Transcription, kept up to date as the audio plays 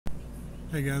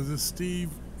Hey guys, this is Steve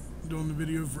doing the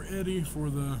video for Eddie for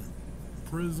the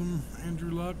Prizm Andrew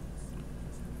Luck,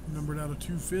 numbered out of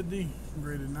 250,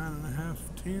 graded 9.5,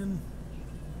 10.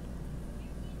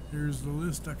 Here's the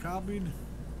list I copied.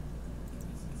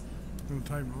 I'm going to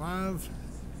type live.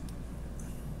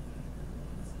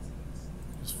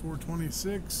 It's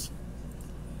 426.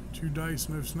 2 dice,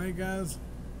 no snake eyes.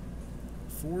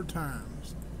 4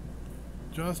 times.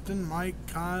 Justin, Mike,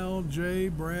 Kyle, Jay,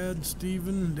 Brad,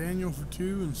 Steven, Daniel for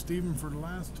 2, and Steven for the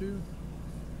last 2.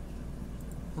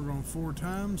 We're going 4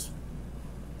 times.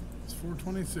 It's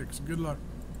 426. Good luck.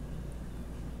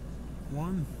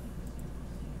 1,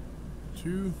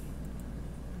 2,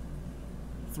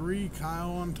 3.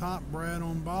 Kyle on top, Brad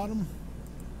on bottom.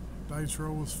 Dice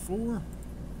roll was 4.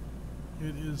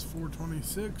 It is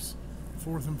 426.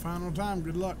 4th and final time.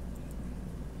 Good luck.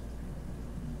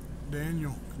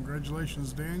 Daniel,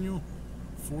 congratulations Daniel,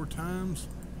 4 times,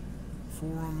 4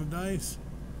 on the dice.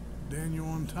 Daniel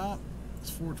on top, it's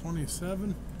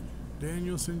 427.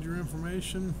 Daniel, send your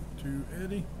information to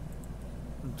Eddie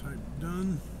and type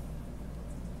done.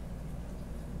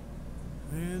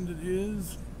 And it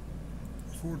is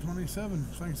 427.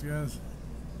 Thanks guys.